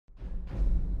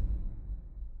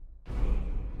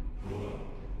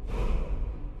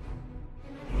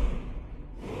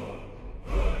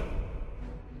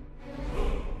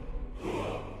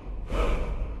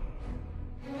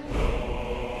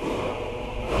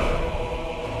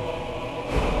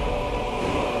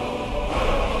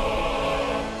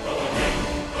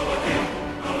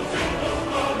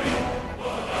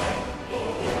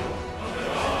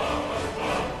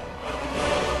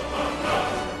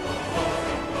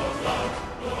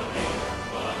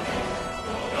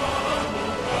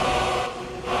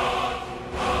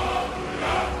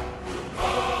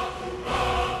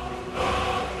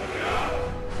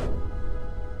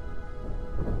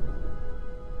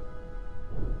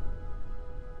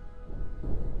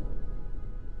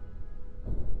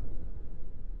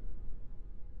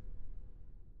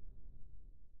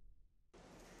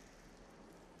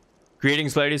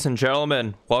Greetings, ladies and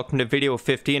gentlemen. Welcome to video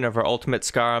 15 of our Ultimate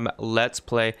Skyrim Let's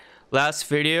Play. Last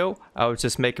video, I was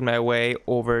just making my way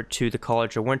over to the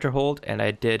College of Winterhold, and I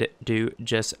did do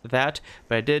just that.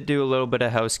 But I did do a little bit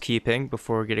of housekeeping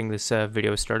before getting this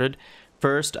video started.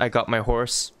 First, I got my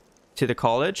horse to the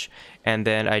college, and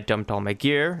then I dumped all my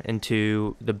gear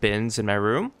into the bins in my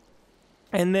room.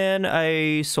 And then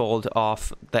I sold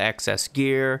off the excess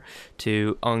gear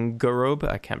to Ungurub.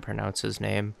 I can't pronounce his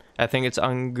name. I think it's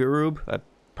Ungurub. I'm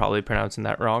probably pronouncing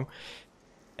that wrong.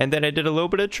 And then I did a little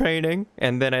bit of training,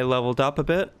 and then I leveled up a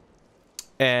bit.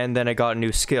 And then I got a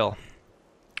new skill,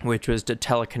 which was the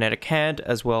telekinetic hand,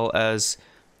 as well as,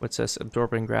 what's this,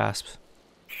 absorbing grasp.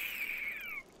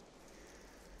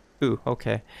 Ooh,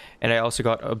 okay. And I also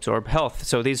got absorb health.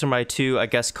 So these are my two, I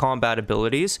guess, combat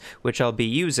abilities, which I'll be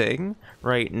using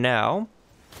right now.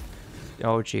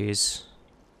 Oh, geez.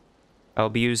 I'll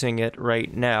be using it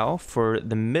right now for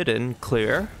the Midden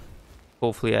clear.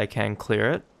 Hopefully I can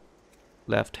clear it.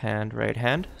 Left hand, right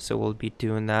hand. So we'll be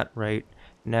doing that right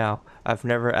now. I've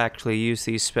never actually used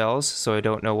these spells, so I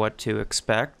don't know what to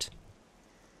expect.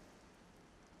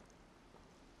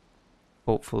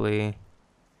 Hopefully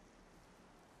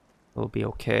it'll be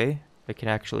okay. I can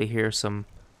actually hear some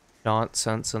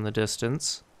nonsense in the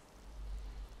distance.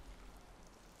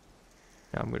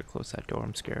 Now I'm gonna close that door,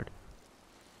 I'm scared.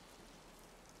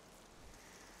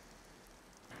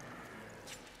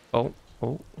 Oh,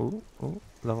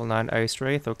 level 9 Ice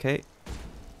Wraith, okay.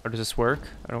 How does this work?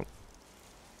 I don't...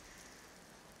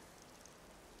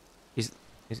 Is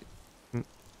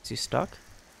he stuck?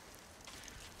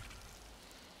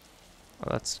 Oh,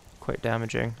 that's quite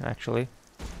damaging, actually.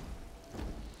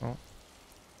 Oh.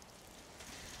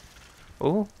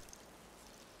 Oh.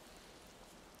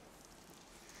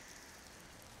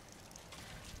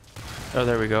 Oh,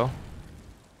 there we go.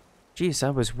 Jeez,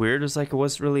 that was weird. It was like it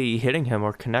wasn't really hitting him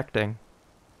or connecting.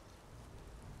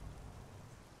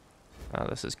 Oh,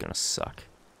 this is gonna suck.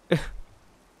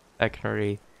 I can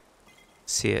already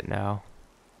see it now.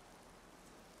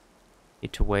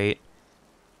 Need to wait.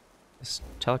 This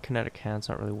telekinetic hand's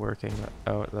not really working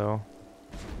out, though.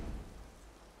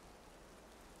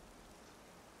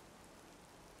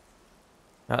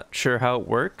 Not sure how it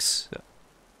works.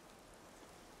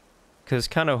 Because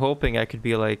kind of hoping I could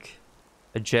be like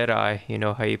a Jedi, you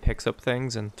know how he picks up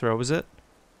things and throws it?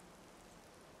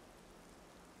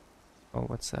 Oh,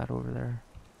 what's that over there?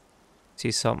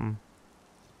 See something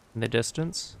in the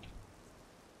distance?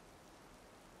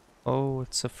 Oh,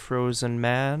 it's a frozen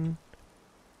man.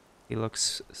 He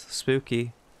looks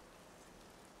spooky.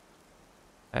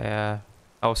 I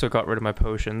also got rid of my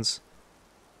potions,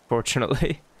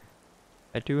 fortunately.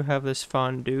 I do have this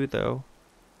fondue though,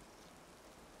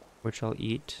 which I'll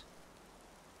eat.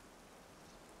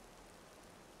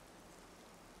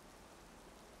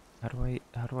 How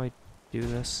do I do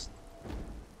this?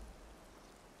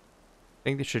 I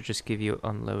think they should just give you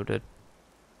unloaded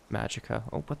magicka.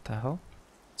 Oh, what the hell?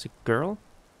 It's a girl?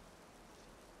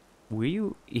 Were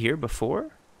you here before?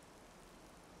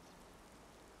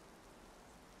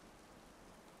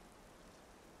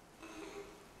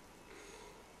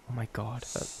 Oh my god.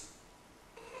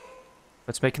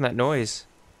 What's making that noise?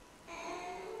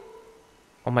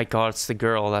 Oh my god, it's the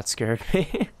girl. That scared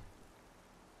me.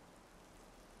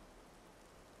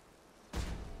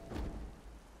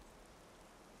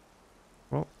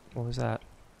 Oh, what was that?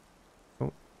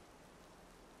 Oh.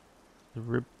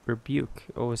 Rebuke.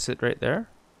 Oh, is it right there?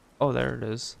 Oh, there it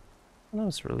is. That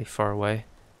was really far away.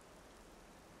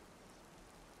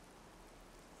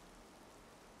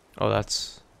 Oh,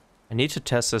 that's... I need to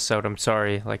test this out, I'm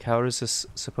sorry. Like, how is this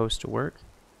supposed to work?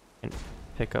 And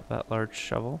pick up that large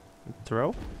shovel and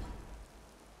throw?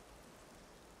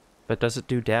 But does it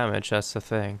do damage? That's the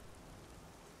thing.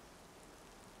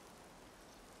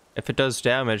 If it does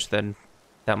damage, then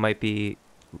that might be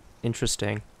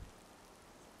interesting.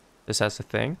 This has a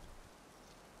thing.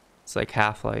 It's like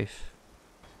Half-Life.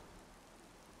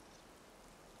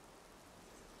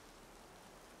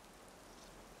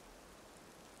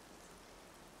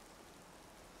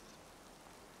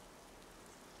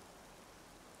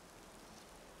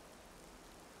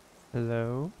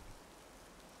 Hello?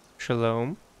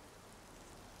 Shalom?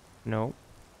 Nope.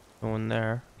 No one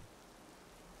there.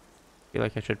 I feel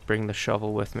like I should bring the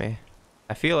shovel with me.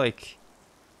 I feel like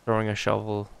throwing a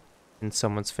shovel in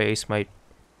someone's face might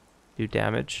do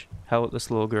damage. How about this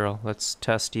little girl? Let's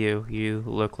test you. You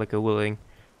look like a willing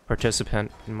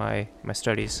participant in my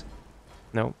studies.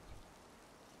 Nope.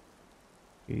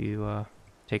 You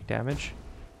take damage?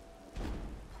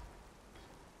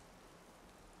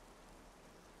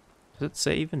 Does it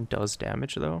say even does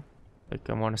damage though? Like,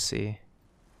 I want to see.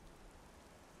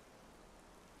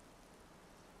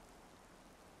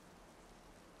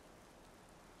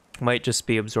 Might just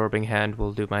be absorbing hand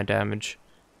will do my damage,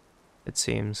 it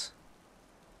seems.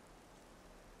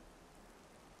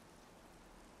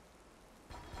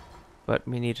 But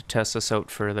we need to test this out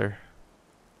further,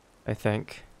 I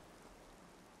think.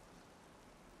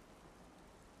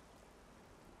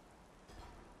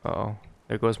 Uh-oh,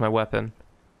 there goes my weapon.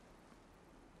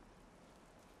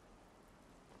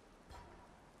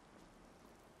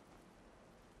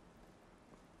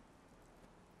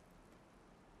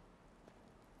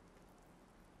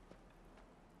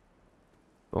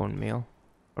 Bone meal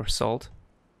or salt.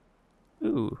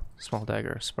 Ooh, small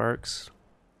dagger, sparks.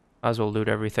 Might as well loot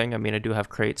everything. I mean, I do have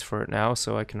crates for it now,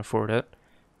 so I can afford it.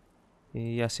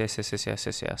 Yes, yes, yes, yes, yes,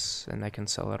 yes, yes. And I can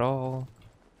sell it all.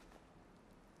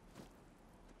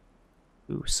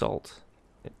 Ooh, salt.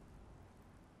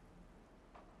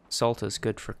 Salt is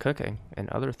good for cooking and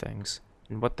other things.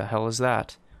 And what the hell is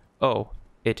that? Oh,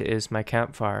 it is my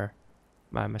campfire.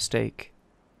 My mistake.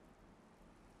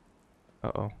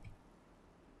 Uh-oh.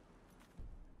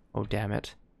 Oh, damn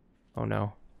it. Oh,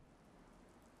 no.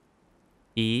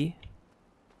 E.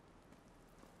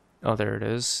 Oh, there it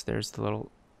is. There's the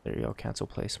little... There you go, cancel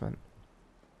placement.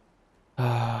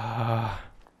 Ah.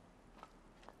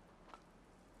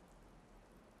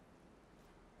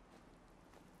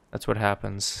 That's what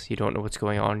happens. You don't know what's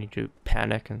going on. You do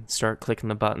panic and start clicking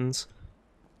the buttons.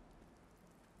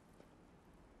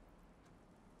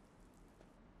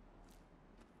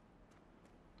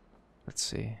 Let's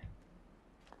see.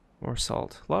 More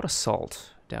salt. A lot of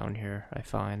salt down here, I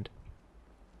find.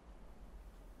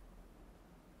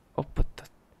 Oh, but the...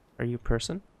 Are you a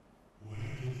person? Where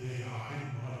do they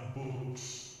hide my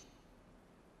books?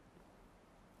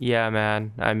 Yeah,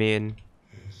 man. I mean...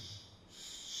 It's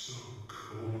so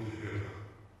cold here.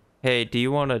 Hey, do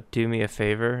you want to do me a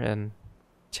favor and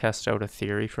test out a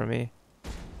theory for me?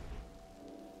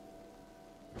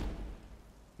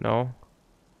 No?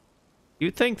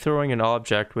 You'd think throwing an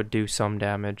object would do some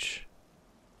damage.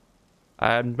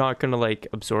 I'm not gonna, like,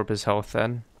 absorb his health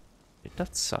then.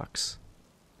 That sucks.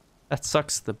 That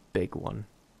sucks, the big one.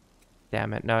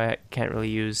 Damn it, now I can't really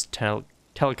use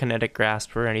telekinetic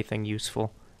grasp or anything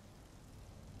useful.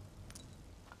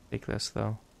 Take this,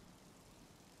 though.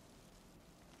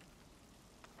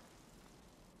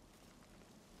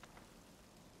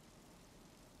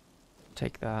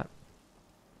 Take that.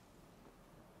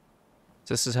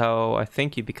 This is how I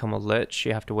think you become a lich.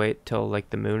 You have to wait till,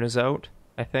 like, the moon is out,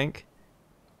 I think.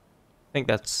 I think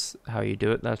that's how you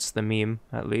do it. That's the meme,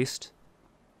 at least.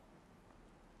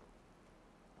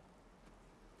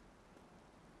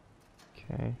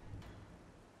 Okay.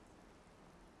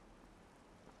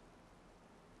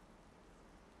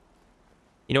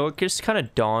 You know, it just kind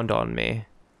of dawned on me.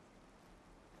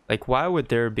 Like, why would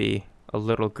there be a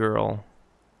little girl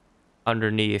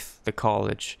underneath the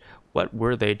college? What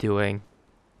were they doing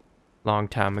long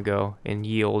time ago in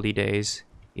ye olde days,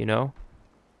 you know?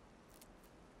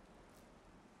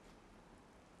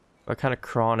 What kind of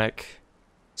chronic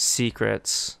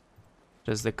secrets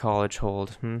does the college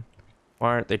hold? Why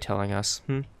aren't they telling us?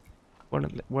 Why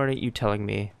aren't you telling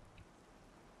me?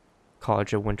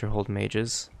 College of Winterhold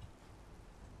Mages.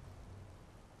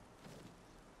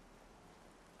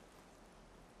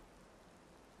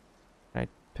 Can I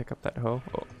pick up that hoe?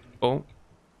 Oh. Oh.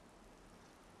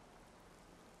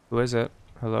 Who is it?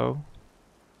 Hello?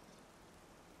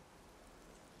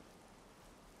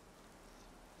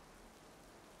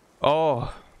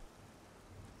 Oh.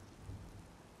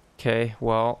 Okay,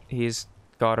 well, he's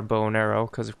got a bow and arrow,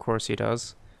 because of course he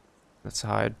does. Let's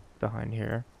hide behind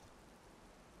here.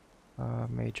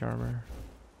 Mage armor.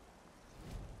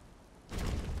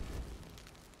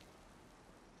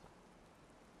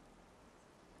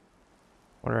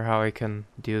 Wonder how I can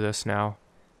do this now.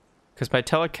 Because my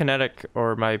telekinetic,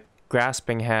 or my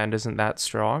grasping hand isn't that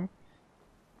strong.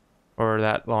 Or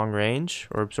that long range.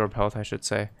 Or absorb health, I should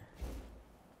say.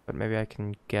 But maybe I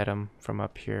can get him from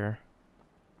up here.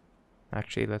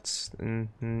 Actually, let's...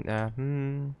 I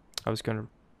was going to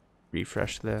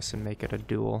refresh this and make it a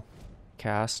dual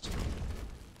cast.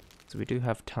 So we do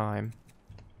have time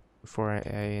before I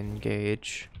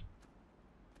engage.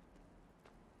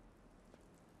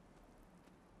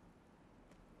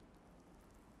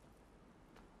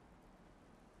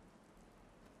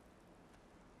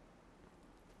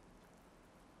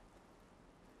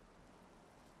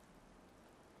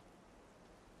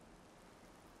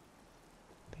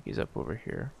 I think he's up over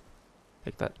here.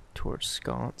 Take that towards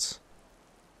sconce.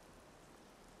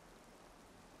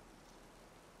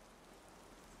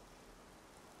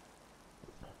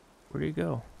 Where do you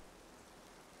go?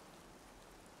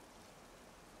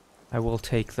 I will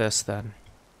take this then,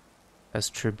 as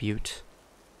tribute.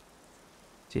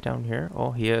 Is he down here?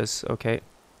 Oh, he is. Okay.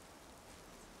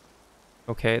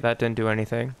 Okay, that didn't do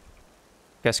anything.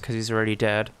 Guess because he's already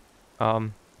dead.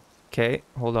 Okay,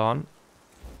 hold on.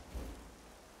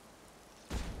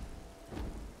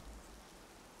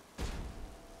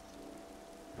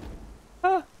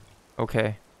 Ah!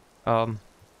 Okay.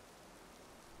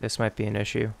 This might be an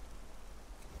issue.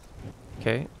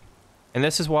 Okay. And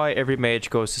this is why every mage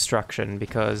goes destruction,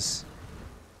 because...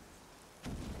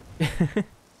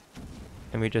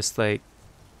 and we just, like,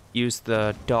 use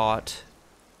the dot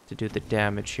to do the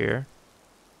damage here.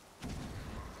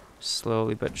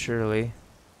 Slowly but surely.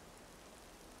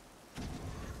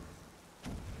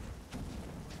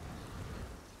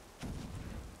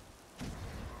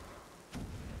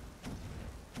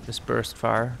 Just burst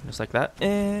fire, just like that.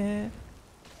 There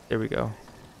we go.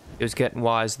 It was getting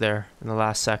wise there in the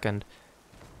last second.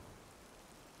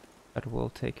 But we'll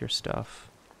take your stuff.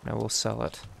 And I will sell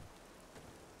it.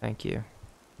 Thank you.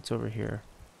 It's over here.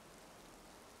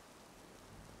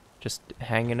 Just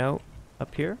hanging out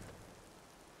up here.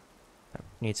 That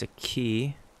needs a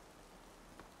key.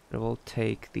 But we'll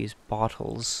take these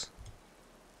bottles.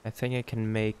 I think I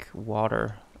can make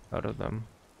water out of them.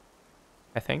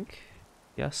 I think.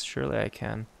 Yes, surely I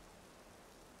can.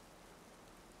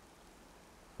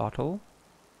 Bottle?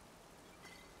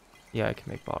 Yeah, I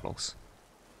can make bottles.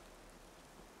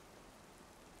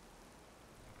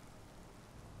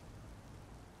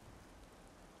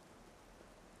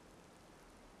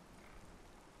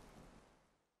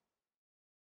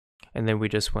 And then we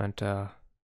just went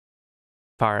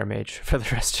fire mage for the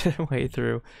rest of the way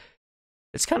through.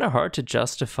 It's kind of hard to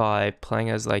justify playing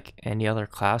as like any other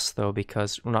class though,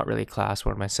 because well, not really class,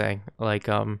 what am I saying? Like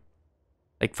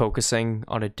focusing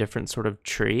on a different sort of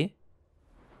tree.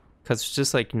 Cause it's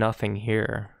just like nothing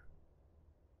here.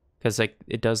 Cause like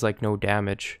it does like no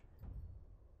damage.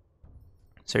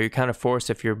 So you're kind of forced,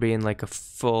 if you're being like a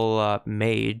full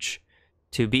mage,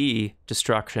 to be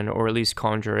destruction or at least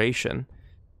conjuration.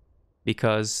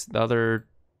 Because the other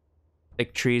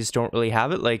like trees don't really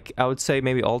have it. Like I would say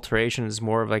maybe alteration is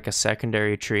more of like a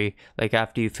secondary tree. Like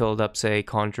after you filled up say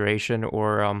conjuration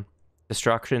or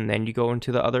destruction, then you go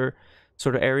into the other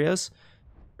sort of areas.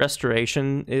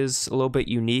 Restoration is a little bit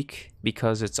unique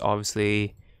because it's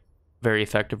obviously very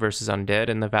effective versus undead,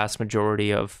 and the vast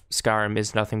majority of Skyrim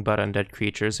is nothing but undead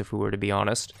creatures, if we were to be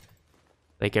honest.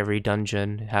 Like every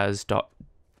dungeon has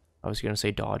I was gonna say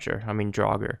Dodger, I mean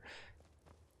Draugr.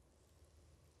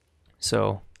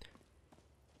 So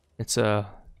it's a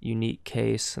unique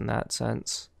case in that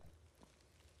sense.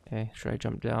 Okay, should I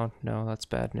jump down? No, that's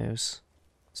bad news.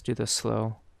 Let's do this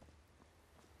slow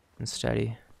and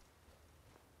steady.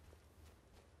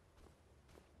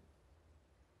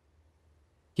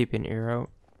 Keep an ear out.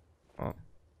 Oh.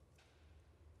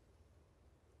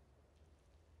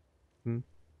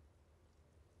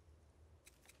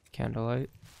 Candlelight.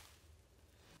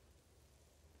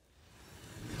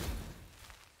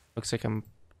 Looks like I'm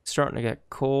starting to get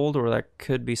cold, or that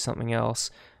could be something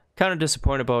else. Kind of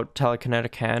disappointed about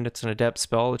telekinetic hand. It's an adept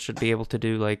spell. It should be able to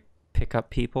do like pick up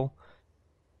people.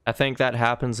 I think that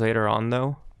happens later on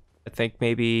though. I think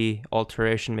maybe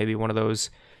alteration, maybe one of those.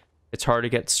 It's hard to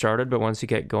get started, but once you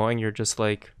get going, you're just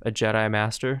like a Jedi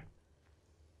Master.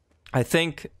 I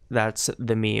think that's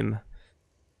the meme.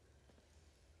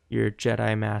 You're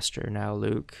Jedi Master now,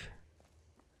 Luke.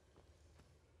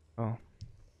 Oh.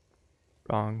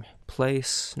 Wrong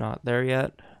place. Not there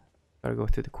yet. Gotta go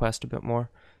through the quest a bit more.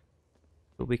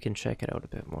 But we can check it out a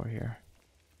bit more here.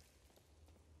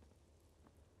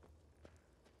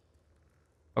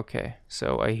 Okay,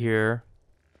 so I hear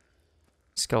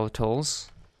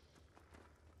skeletals.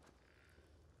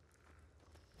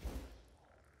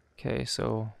 Okay,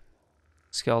 so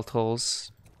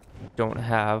skeletals don't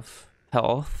have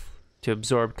health to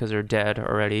absorb because they're dead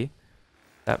already.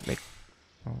 That make...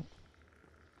 Oh.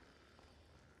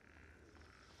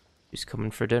 He's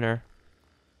coming for dinner.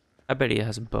 I bet he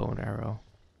has a bow and arrow.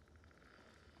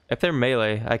 If they're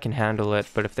melee, I can handle it,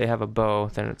 but if they have a bow,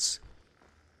 then it's...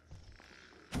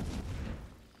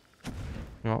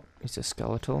 Oh, he's a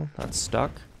skeletal. That's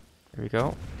stuck. There we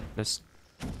go. Just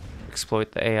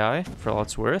exploit the AI for all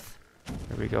it's worth.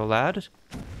 There we go, lad.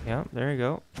 Yeah, there you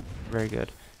go. Very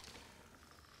good.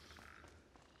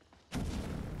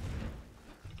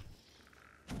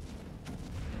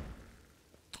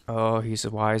 Oh, he's a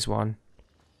wise one.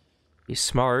 He's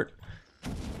smart.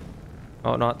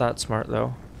 Oh, not that smart,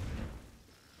 though.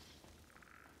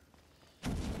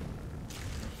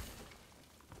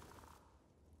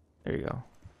 There you go.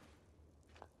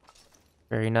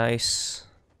 Very nice.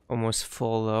 Almost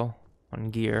full, though,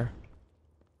 on gear.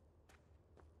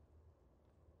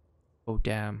 Oh,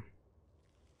 damn.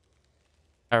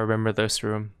 I remember this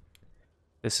room.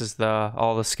 This is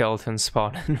all the skeletons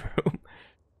spawn in room.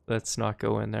 Let's not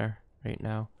go in there right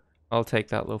now. I'll take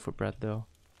that loaf of bread though,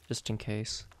 just in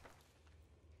case.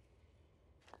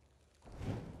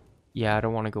 Yeah, I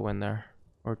don't want to go in there.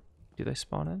 Or do they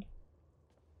spawn in?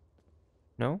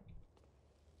 No?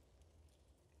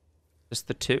 Just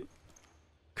the two?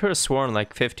 Could have sworn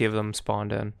like 50 of them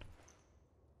spawned in.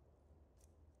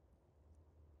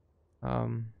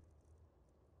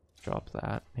 Drop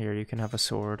that. Here, you can have a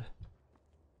sword.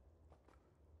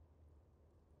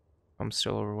 I'm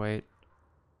still overweight.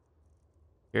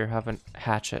 Here, have a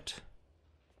hatchet.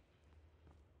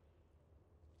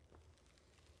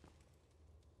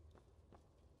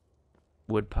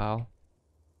 Wood pile.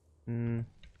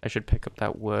 I should pick up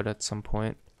that wood at some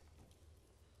point.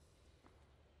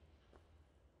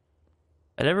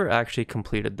 I never actually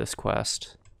completed this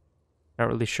quest. Not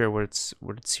really sure what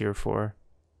it's here for.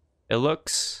 It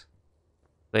looks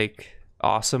like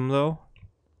awesome though.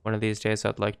 One of these days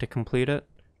I'd like to complete it.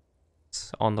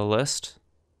 It's on the list.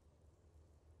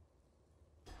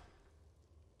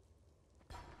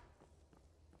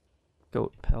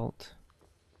 Goat pelt.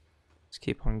 Let's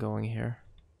keep on going here.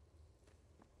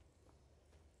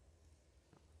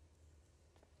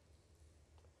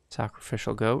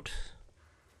 Sacrificial goat.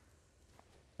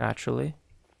 Naturally.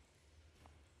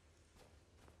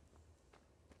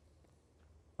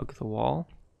 Hug the wall.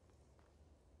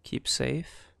 Keep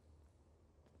safe.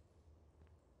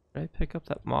 Did I pick up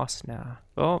that moss? Nah.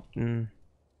 Oh, I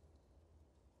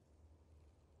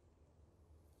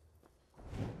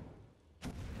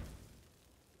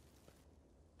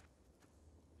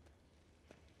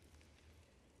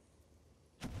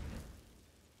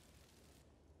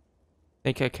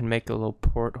think I can make a little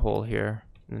porthole here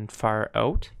and fire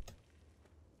out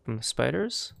from the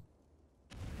spiders.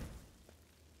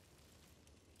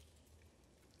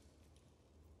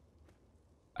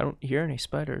 I don't hear any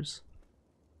spiders.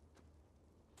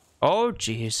 Oh,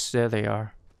 jeez, there they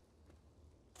are.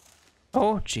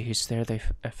 Oh, jeez, there they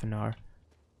effing are.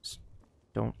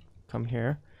 Don't come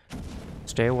here.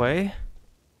 Stay away.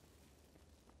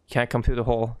 Can't come through the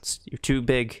hole. You're too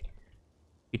big.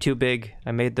 You're too big.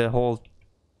 I made the hole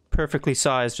perfectly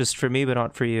sized just for me, but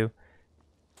not for you.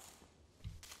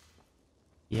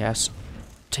 Yes.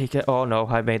 Take it. Oh no,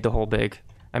 I made the hole big.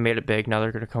 I made it big. Now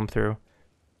they're gonna come through.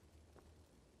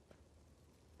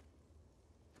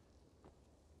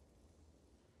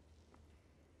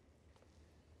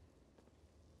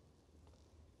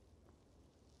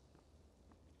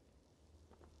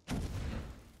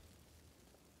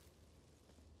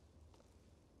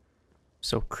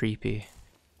 So creepy.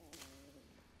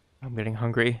 I'm getting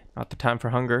hungry. Not the time for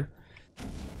hunger.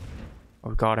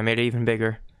 Oh god, I made it even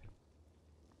bigger.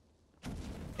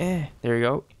 There you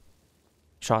go.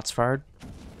 Shots fired.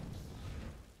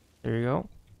 There you go.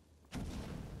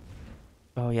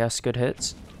 Oh yes, good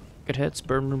hits. Good hits.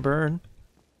 Burn, burn, burn.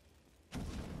 I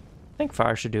think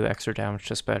fire should do extra damage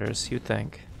to spiders, you'd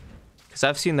think. Because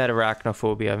I've seen that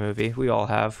arachnophobia movie. We all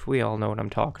have. We all know what I'm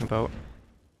talking about.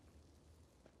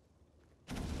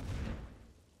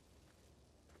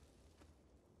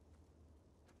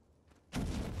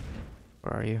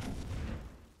 Where are you?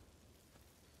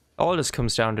 All this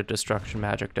comes down to destruction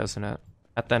magic, doesn't it?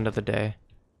 At the end of the day.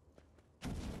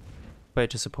 Quite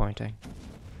disappointing.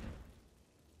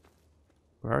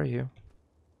 Where are you?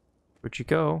 Where'd you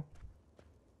go?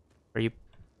 Are you...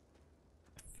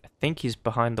 I think he's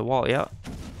behind the wall, yeah.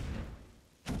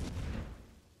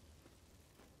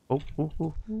 Oh, oh,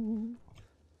 oh, oh.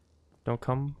 Don't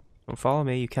come. Don't follow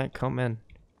me, you can't come in.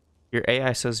 Your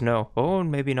AI says no. Oh,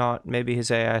 maybe not. Maybe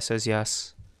his AI says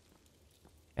yes.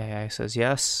 AI says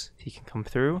yes. He can come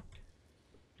through.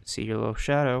 See your little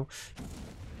shadow.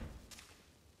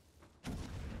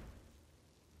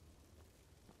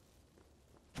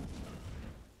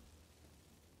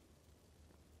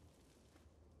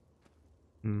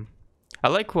 I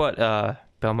like what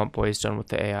Belmont Boy's done with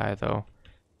the AI though.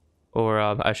 Or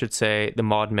I should say the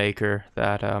mod maker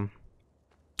that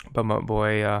Belmont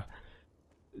Boy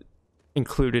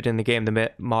included in the game,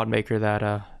 the mod maker that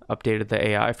updated the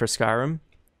AI for Skyrim.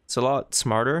 It's a lot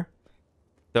smarter,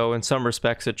 though in some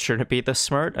respects it shouldn't be this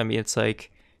smart. I mean, it's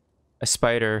like a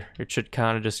spider. It should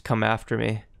kind of just come after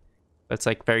me. But it's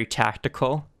like very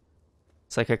tactical.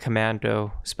 It's like a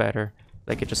commando spider.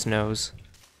 Like it just knows.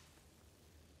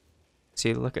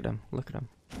 See, look at him. Look at him.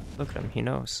 Look at him. He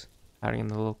knows. Hiding in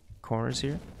the little corners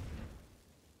here.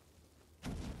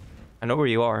 I know where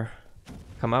you are.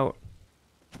 Come out.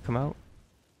 Come out.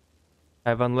 I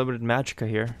have unlimited magicka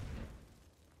here.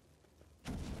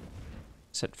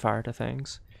 Set fire to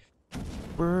things.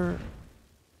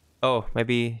 Oh,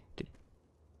 maybe...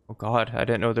 Oh god, I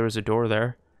didn't know there was a door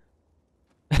there.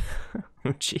 Oh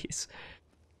jeez.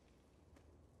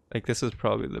 Like, this is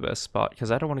probably the best spot,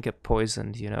 because I don't want to get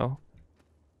poisoned, you know?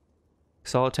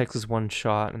 Because all it takes is one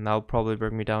shot, and that'll probably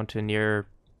bring me down to near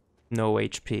no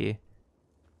HP.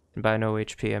 And by no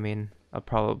HP, I mean I'll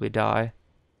probably die.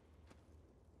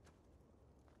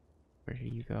 Where do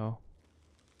you go?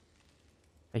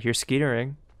 I hear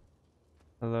skeetering.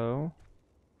 Hello?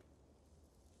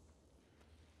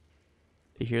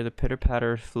 You hear the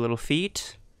pitter-patter of little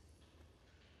feet?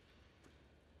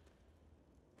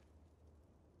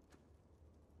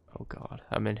 Oh god,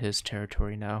 I'm in his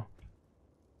territory now.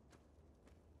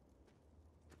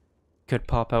 Could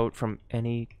pop out from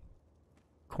any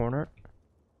corner.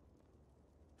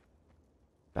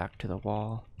 Back to the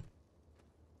wall.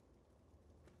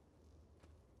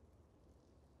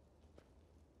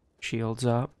 Shields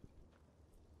up.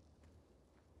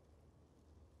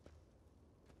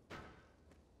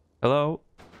 Hello?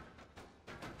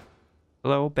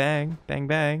 Hello? Bang. Bang,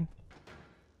 bang.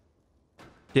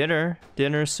 Dinner.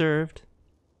 Dinner served.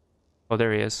 Oh,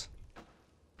 there he is.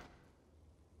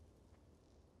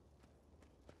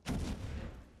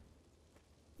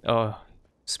 Oh,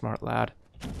 smart lad.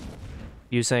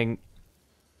 Using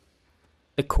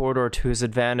the corridor to his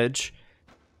advantage.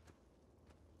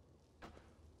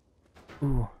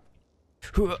 Ooh.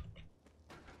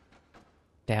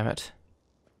 Damn it.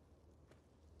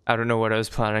 I don't know what I was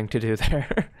planning to do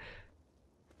there.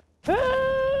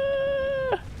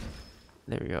 Ah!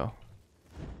 There we go.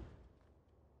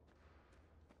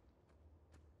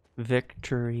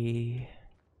 Victory.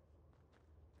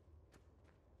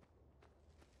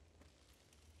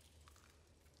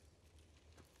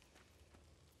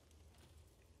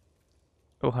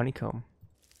 Oh, honeycomb.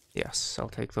 Yes, I'll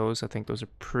take those. I think those are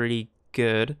pretty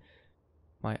good.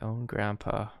 My own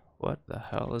grandpa. What the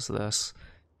hell is this?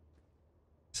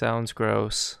 Sounds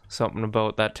gross. Something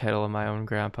about that title of my own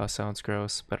grandpa sounds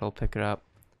gross, but I'll pick it up.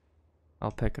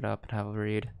 I'll pick it up and have a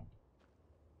read.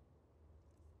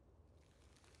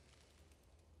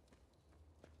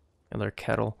 Another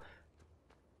kettle.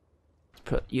 Let's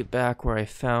put you back where I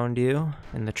found you,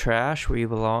 in the trash where you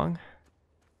belong.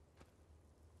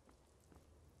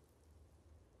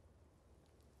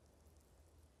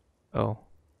 Oh,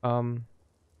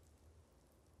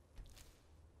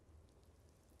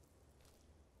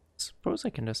 suppose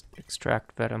I can just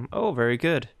extract venom. Oh, very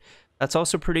good. That's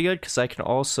also pretty good because I can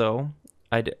also,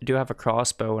 I do have a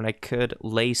crossbow and I could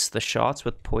lace the shots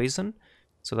with poison.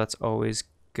 So that's always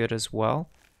good as well.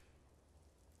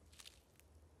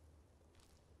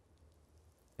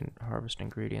 And harvest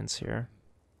ingredients here.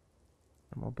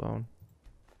 Animal bone.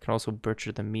 Can also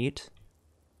butcher the meat.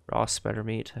 Raw spider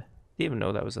meat. Didn't even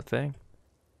know that was a thing.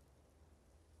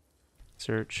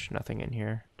 Search, nothing in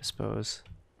here. Dispose.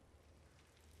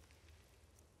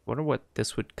 Wonder what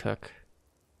this would cook.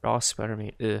 Raw spider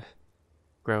meat. Ugh.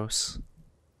 Gross.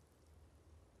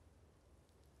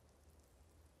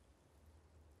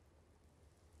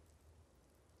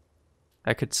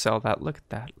 I could sell that. Look at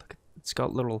that. Look, it's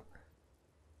got little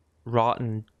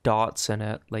rotten dots in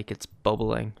it, like it's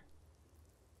bubbling.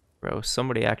 Gross.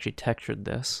 Somebody actually textured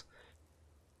this.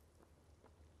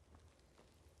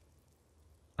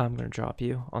 I'm gonna drop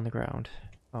you on the ground.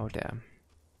 Oh, damn.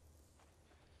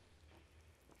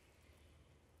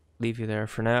 Leave you there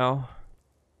for now.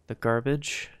 The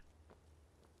garbage.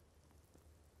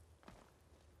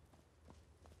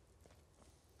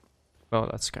 Oh,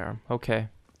 that's Skyrim. Okay.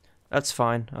 That's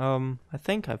fine. I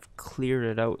think I've cleared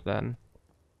it out then.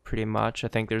 Pretty much. I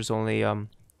think there's only, a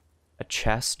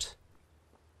chest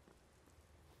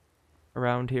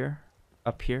around here.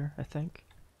 Up here, I think.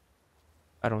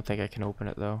 I don't think I can open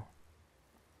it, though.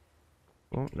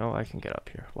 Oh, no, I can get up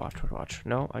here. Watch, watch, watch.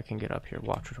 No, I can get up here.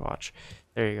 Watch, watch, watch.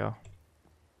 There you go.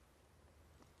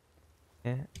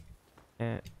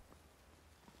 Here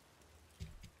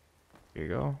you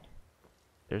go.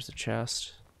 There's the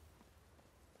chest.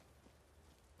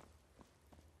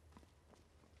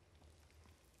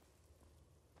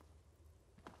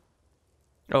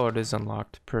 Oh, it is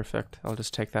unlocked. Perfect. I'll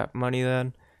just take that money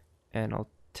then. And I'll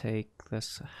take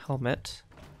this helmet.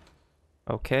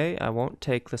 Okay, I won't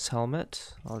take this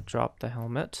helmet. I'll drop the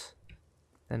helmet.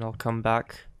 And I'll come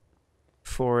back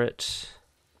for it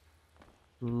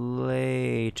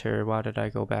later. Why did I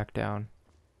go back down?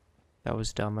 That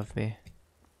was dumb of me.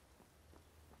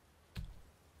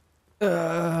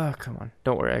 Come on.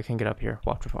 Don't worry, I can get up here.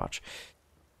 Watch, watch, watch.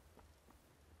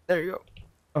 There you go.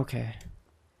 Okay.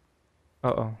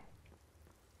 Uh-oh.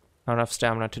 Not enough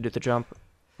stamina to do the jump.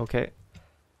 Okay.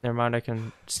 Never mind, I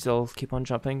can still keep on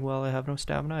jumping while I have no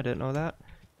stamina. I didn't know that.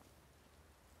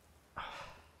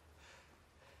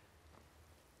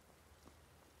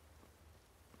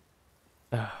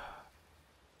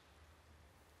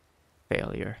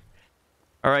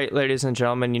 Alright, ladies and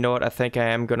gentlemen, you know what? I think I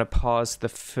am going to pause the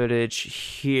footage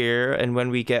here, and when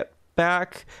we get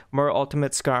back, more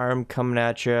Ultimate Skyrim coming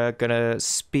at you. Gonna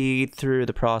speed through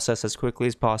the process as quickly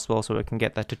as possible so we can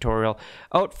get that tutorial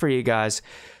out for you guys.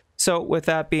 So with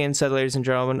that being said, ladies and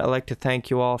gentlemen, I'd like to thank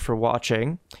you all for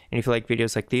watching. And if you like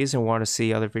videos like these and want to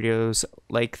see other videos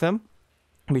like them,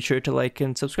 be sure to like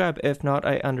and subscribe. If not,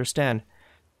 I understand.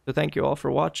 So thank you all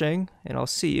for watching, and I'll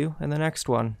see you in the next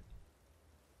one.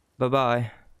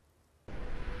 Bye-bye.